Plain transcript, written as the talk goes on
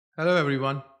Hello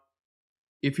everyone.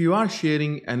 If you are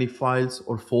sharing any files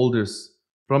or folders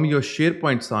from your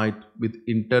SharePoint site with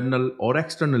internal or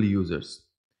external users,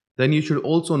 then you should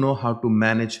also know how to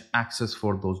manage access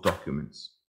for those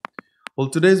documents. Well,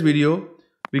 today's video,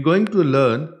 we're going to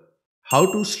learn how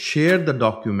to share the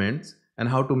documents and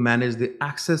how to manage the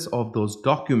access of those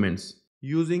documents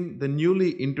using the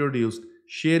newly introduced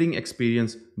sharing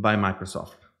experience by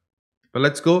Microsoft. But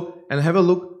let's go and have a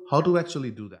look how to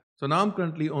actually do that. So now I'm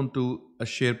currently onto a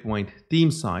SharePoint team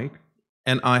site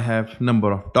and I have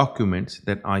number of documents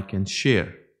that I can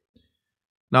share.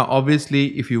 Now,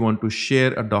 obviously, if you want to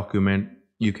share a document,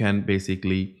 you can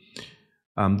basically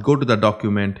go to the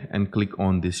document and click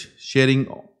on this sharing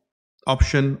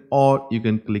option, or you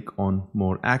can click on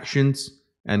more actions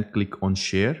and click on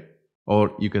share,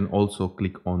 or you can also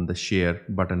click on the share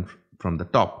button from the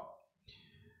top.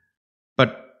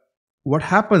 But what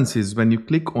happens is when you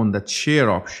click on that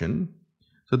share option,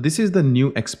 so this is the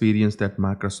new experience that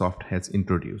Microsoft has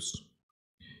introduced.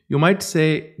 You might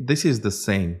say this is the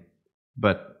same,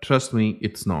 but trust me,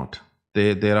 it's not.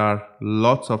 There are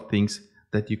lots of things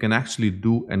that you can actually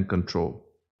do and control.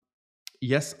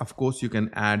 Yes, of course, you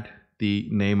can add the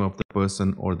name of the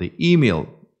person or the email,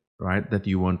 right, that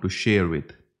you want to share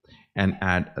with and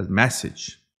add a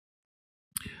message.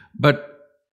 But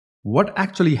what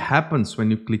actually happens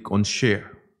when you click on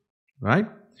share, right?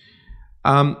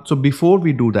 So before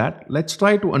we do that, let's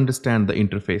try to understand the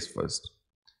interface first.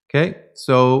 Okay,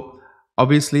 so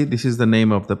obviously this is the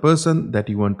name of the person that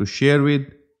you want to share with,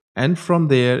 and from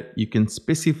there you can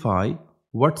specify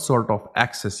what sort of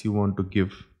access you want to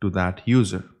give to that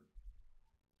user,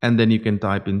 and then you can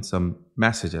type in some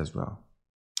message as well.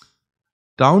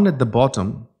 Down at the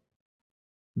bottom,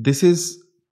 this is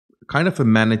kind of a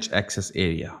manage access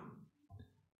area.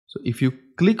 So if you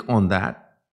click on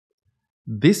that,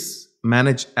 this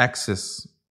manage access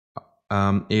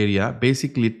area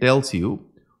basically tells you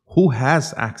who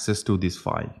has access to this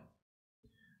file.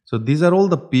 So these are all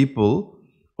the people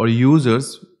or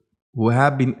users who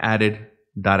have been added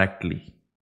directly.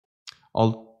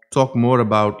 I'll talk more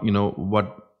about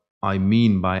what I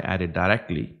mean by added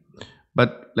directly,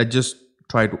 but let's just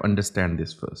try to understand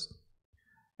this first.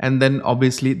 And then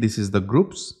obviously this is the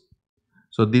groups.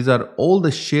 So these are all the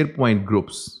SharePoint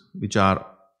groups which are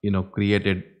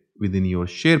created within your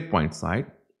SharePoint site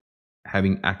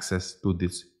having access to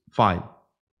this file.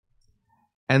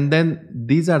 And then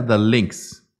these are the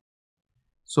links.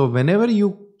 So whenever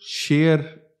you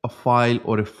share a file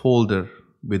or a folder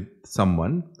with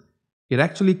someone, it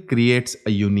actually creates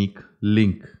a unique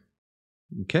link.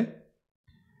 Okay.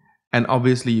 And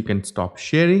obviously you can stop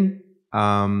sharing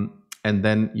and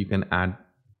then you can add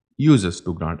users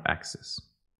to grant access.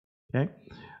 Okay,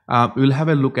 we'll have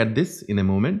a look at this in a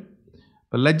moment,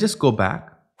 but let's just go back.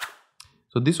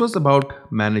 So this was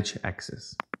about manage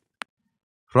access.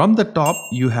 From the top,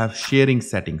 you have sharing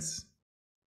settings.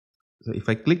 So if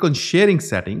I click on sharing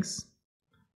settings,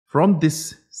 from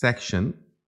this section,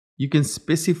 you can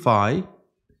specify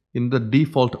in the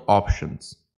default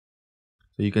options.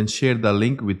 So you can share the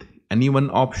link with any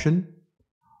one option,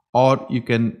 or you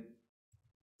can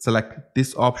select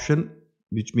this option,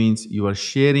 which means you are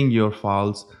sharing your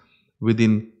files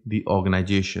within the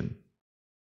organization.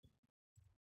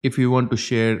 If you want to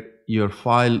share your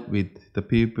file with the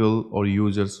people or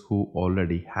users who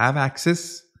already have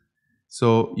access,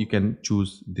 so you can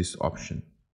choose this option.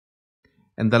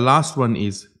 And the last one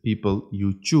is people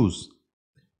you choose.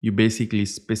 You basically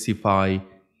specify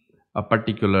a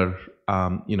particular,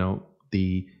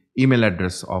 the email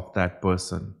address of that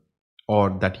person, or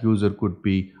that user could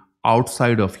be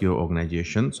outside of your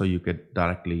organization, so you could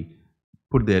directly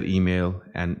put their email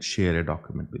and share a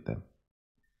document with them.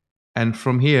 And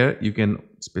from here you can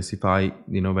specify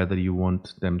whether you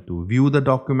want them to view the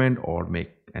document or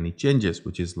make any changes,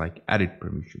 which is like edit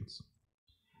permissions.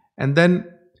 And then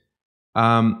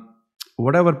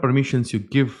whatever permissions you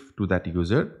give to that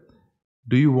user,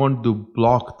 do you want to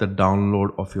block the download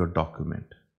of your document,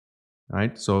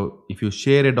 right? So if you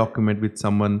share a document with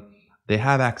someone, they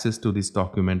have access to this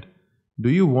document, do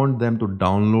you want them to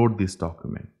download this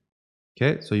document?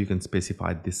 Okay, so you can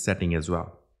specify this setting as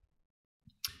well.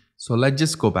 So let's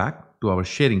just go back to our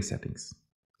sharing settings.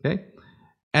 Okay,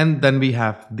 and then we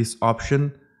have this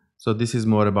option. So this is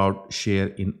more about share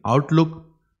in Outlook.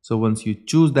 So once you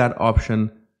choose that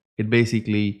option, it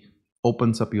basically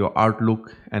opens up your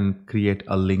Outlook and create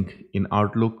a link in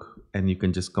Outlook, and you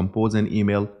can just compose an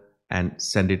email and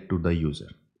send it to the user.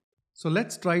 So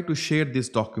let's try to share this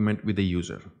document with the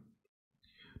user.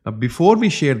 Now, before we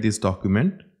share this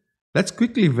document, let's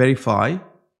quickly verify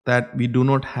that we do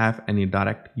not have any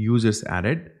direct users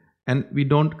added and we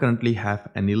don't currently have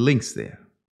any links there.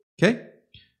 Okay,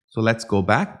 so let's go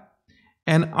back,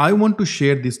 and I want to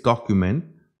share this document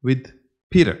with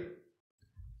Peter.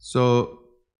 So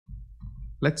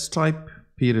let's type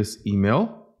Peter's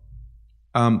email.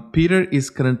 Peter is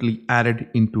currently added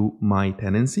into my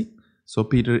tenancy. So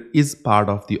Peter is part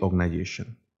of the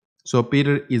organization. So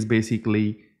Peter is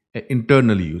basically an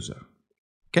internal user.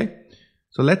 Okay,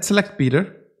 so let's select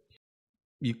Peter.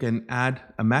 You can add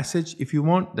a message if you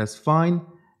want, that's fine.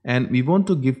 And we want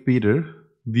to give Peter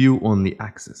view only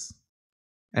access.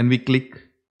 And we click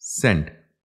send.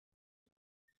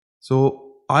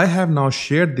 So I have now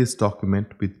shared this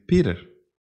document with Peter.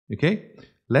 Okay,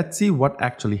 let's see what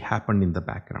actually happened in the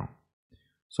background.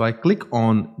 So I click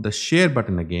on the share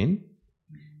button again,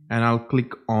 and I'll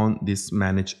click on this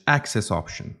manage access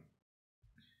option.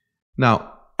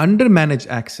 Now, under manage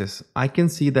access, I can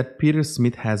see that Peter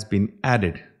Smith has been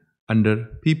added under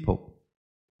people,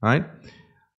 right?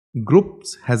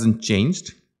 Groups hasn't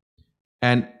changed,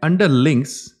 and under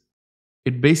links,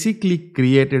 it basically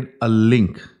created a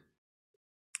link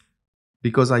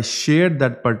because I shared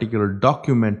that particular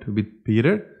document with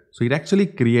Peter. So it actually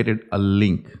created a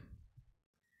link,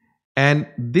 and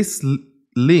this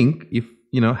link, if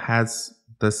has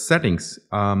the settings,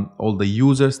 all the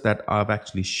users that I've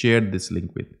actually shared this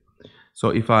link with. So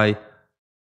if I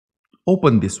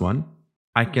open this one,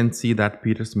 I can see that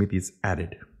Peter Smith is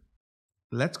added.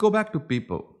 Let's go back to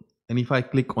people, and if I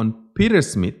click on Peter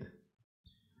Smith,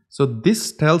 so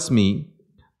this tells me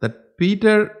that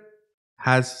Peter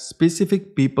has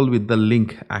specific people with the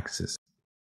link access.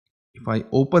 If I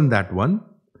open that one,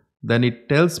 then it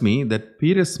tells me that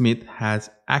Peter Smith has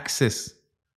access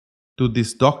to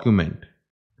this document,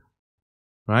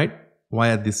 right,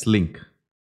 via this link.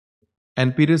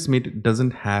 And Peter Smith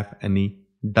doesn't have any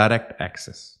direct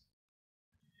access.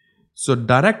 So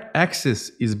direct access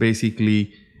is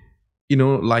basically,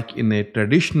 like in a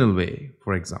traditional way,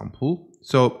 for example.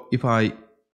 So if I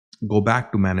go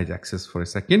back to manage access for a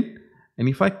second, and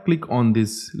if I click on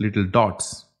these little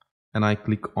dots and I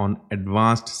click on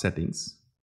advanced settings.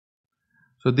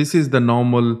 So this is the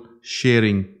normal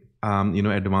sharing,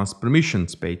 advanced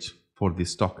permissions page for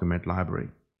this document library.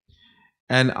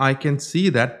 And I can see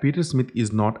that Peter Smith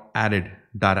is not added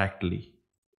directly,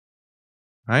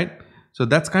 right? So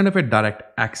that's kind of a direct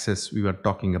access we were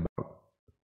talking about.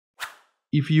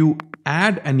 If you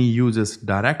add any users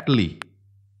directly,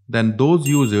 then those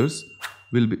users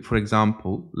will be, for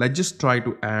example, let's just try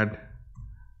to add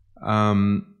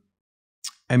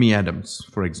Amy Adams,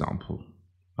 for example,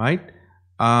 right?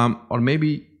 Or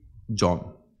maybe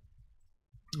John.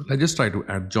 Let's just try to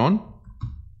add John.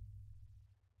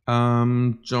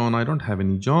 John, I don't have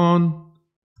any John.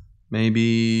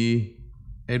 Maybe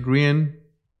Adrian.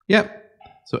 Yeah.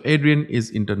 So Adrian is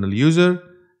internal user,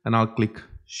 and I'll click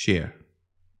share.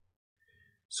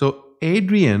 So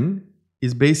Adrian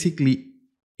is basically,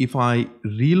 if I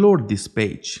reload this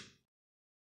page,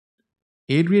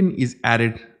 Adrian is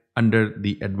added under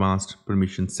the advanced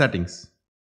permission settings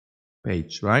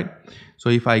page, right? So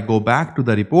if I go back to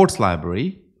the reports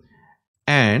library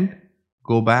and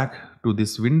go back to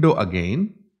this window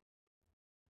again,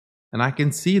 and I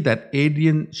can see that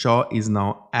Adrian Shaw is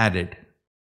now added.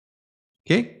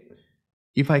 Okay.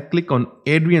 If I click on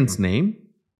Adrian's name,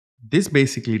 this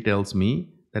basically tells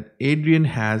me that Adrian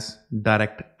has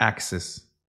direct access.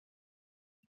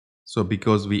 So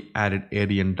because we added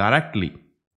Adrian directly,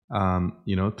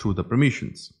 through the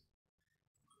permissions.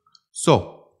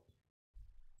 So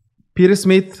Peter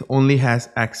Smith only has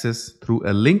access through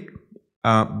a link,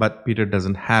 but Peter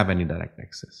doesn't have any direct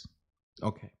access.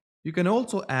 Okay. You can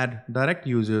also add direct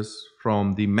users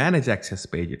from the manage access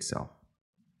page itself.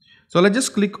 So let's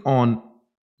just click on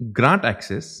grant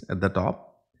access at the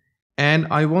top, and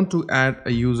I want to add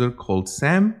a user called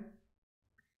Sam,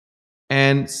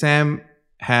 and Sam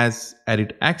has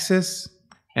added access,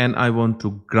 and I want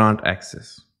to grant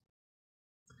access.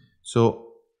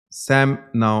 So Sam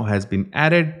now has been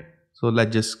added. So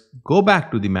let's just go back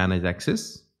to the manage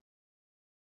access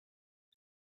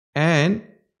and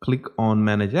click on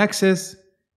manage access,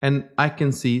 and I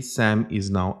can see Sam is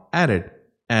now added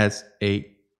as a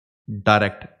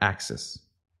direct access,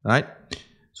 right?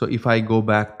 So if I go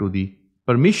back to the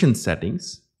permission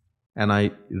settings and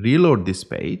I reload this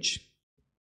page,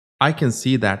 I can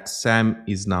see that Sam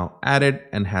is now added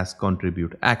and has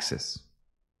contribute access.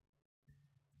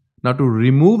 Now to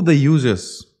remove the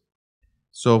users,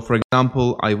 so for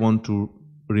example, I want to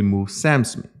remove Sam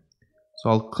Smith. So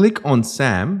I'll click on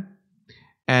Sam,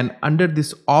 and under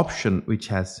this option which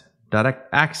has direct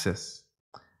access,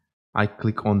 I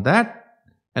click on that,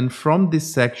 And from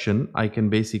this section, I can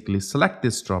basically select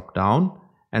this drop down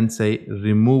and say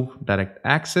remove direct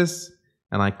access,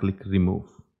 and I click remove.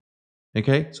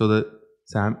 Okay, so the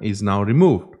SAM is now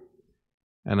removed.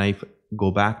 And I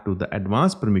go back to the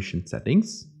advanced permission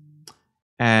settings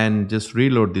and just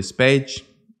reload this page,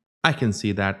 I can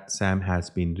see that SAM has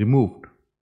been removed.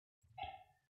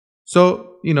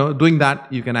 So, doing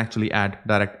that, you can actually add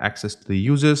direct access to the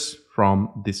users from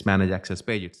this manage access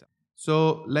page itself.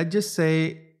 So let's just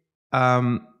say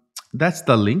that's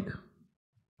the link,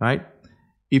 right?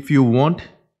 If you want,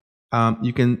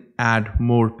 you can add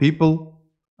more people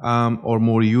or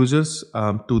more users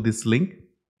to this link.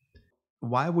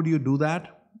 Why would you do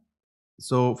that?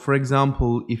 So for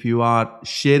example, if you are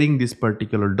sharing this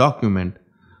particular document,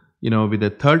 with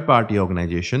a third-party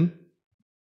organization,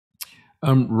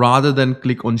 rather than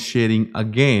click on sharing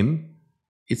again,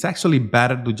 it's actually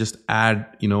better to just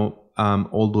add,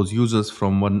 all those users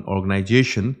from one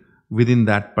organization within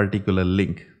that particular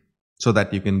link so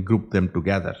that you can group them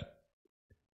together.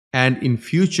 And in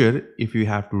future, if you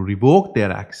have to revoke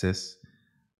their access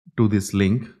to this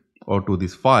link or to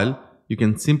this file, you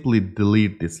can simply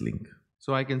delete this link.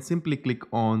 So I can simply click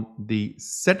on the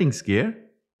settings gear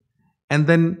and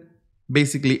then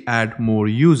basically add more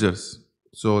users.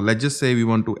 So let's just say we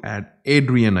want to add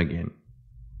Adrian again.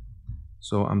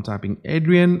 So I'm typing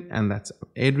Adrian, and that's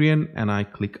Adrian, and I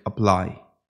click apply.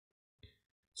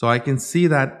 So I can see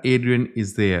that Adrian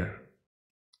is there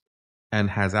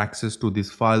and has access to this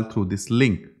file through this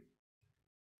link.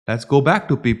 Let's go back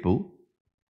to people,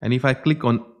 and if I click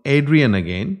on Adrian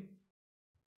again,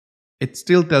 it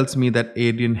still tells me that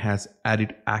Adrian has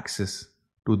added access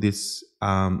to this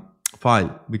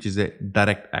file, which is a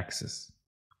direct access.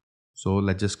 So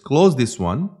let's just close this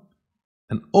one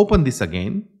and open this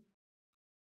again.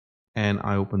 And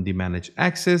I open the manage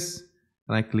access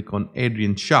and I click on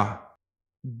Adrian Shah.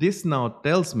 This now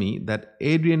tells me that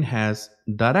Adrian has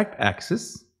direct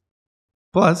access,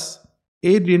 plus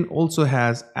Adrian also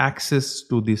has access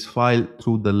to this file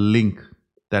through the link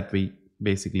that we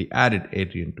basically added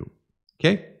Adrian to.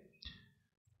 Okay.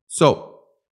 So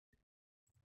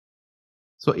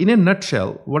in a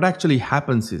nutshell, what actually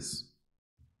happens is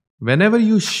whenever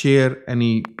you share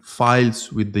any files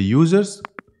with the users,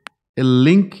 a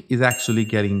link is actually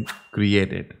getting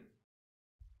created.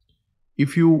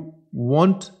 If you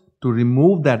want to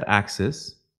remove that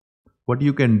access, what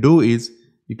you can do is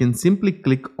you can simply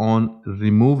click on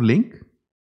remove link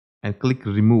and click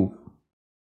remove.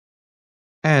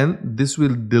 And this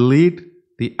will delete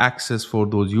the access for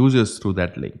those users through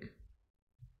that link.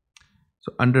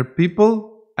 So under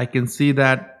people, I can see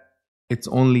that it's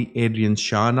only Adrian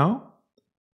Shah now.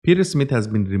 Peter Smith has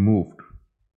been removed.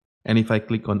 And if I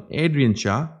click on Adrian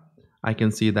Shah, I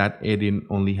can see that Adrian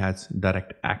only has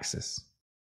direct access.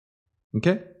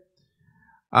 Okay.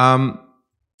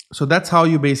 So that's how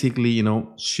you basically,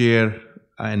 share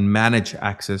and manage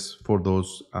access for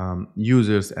those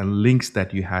users and links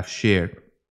that you have shared.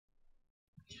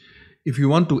 If you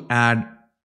want to add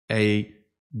a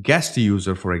guest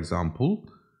user, for example,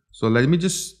 so let me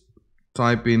just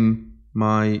type in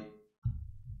my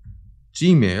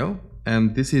Gmail,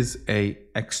 and this is a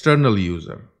external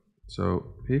user.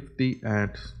 So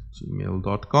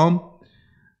 50@gmail.com.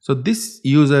 So this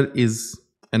user is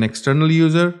an external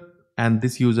user, and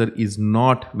this user is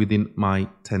not within my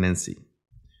tenancy.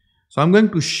 So I'm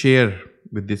going to share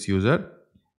with this user,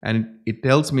 and it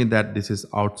tells me that this is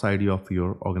outside of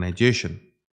your organization,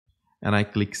 and I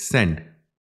click send.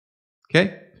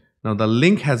 Okay. Now the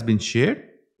link has been shared,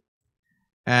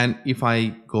 and if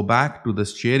I go back to the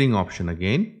sharing option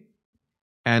again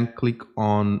and click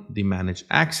on the manage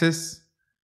access,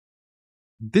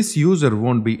 this user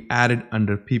won't be added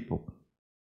under people.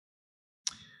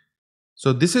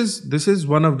 So this is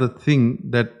one of the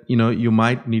things that you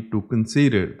might need to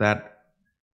consider, that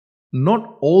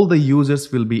not all the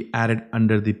users will be added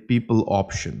under the people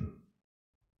option.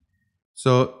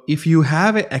 So if you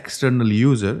have an external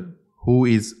user who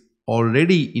is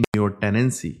already in your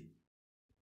tenancy,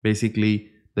 basically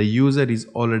the user is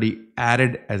already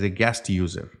added as a guest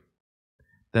user,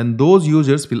 then those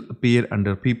users will appear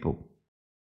under people.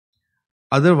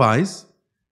 Otherwise,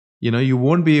 you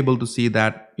won't be able to see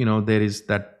that there is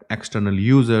that external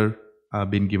user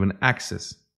being given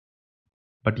access.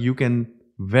 But you can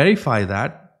verify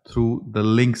that through the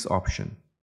links option.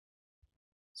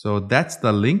 So that's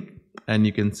the link, and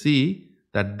you can see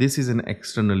that this is an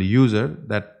external user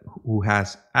who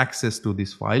has access to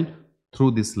this file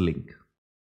through this link.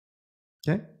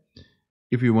 Okay.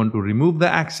 If you want to remove the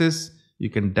access, you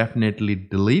can definitely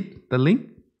delete the link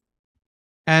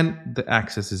and the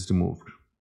access is removed.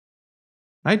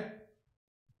 Right?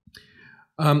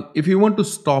 If you want to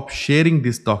stop sharing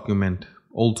this document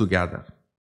altogether,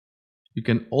 you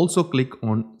can also click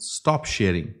on Stop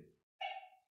Sharing.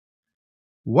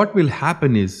 What will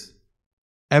happen is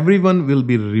everyone will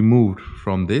be removed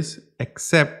from this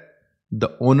except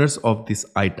the owners of this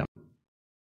item.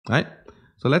 Right?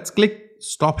 So let's click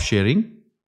Stop Sharing,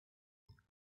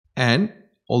 and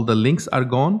all the links are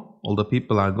gone, all the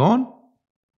people are gone,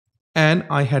 and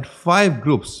I had 5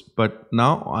 groups, but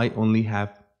now I only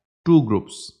have 2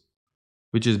 groups,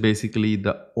 which is basically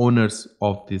the owners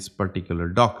of this particular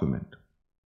document.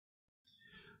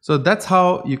 So that's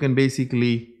how you can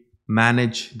basically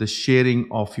manage the sharing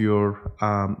of your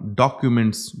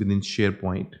documents within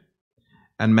SharePoint,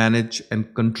 and manage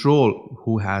and control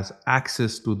who has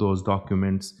access to those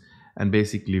documents and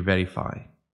basically verify.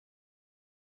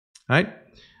 Right?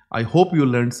 I hope you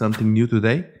learned something new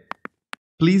today.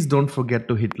 Please don't forget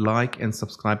to hit like and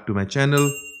subscribe to my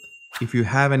channel. If you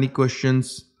have any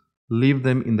questions, leave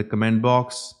them in the comment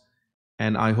box,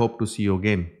 and I hope to see you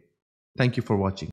again. Thank you for watching.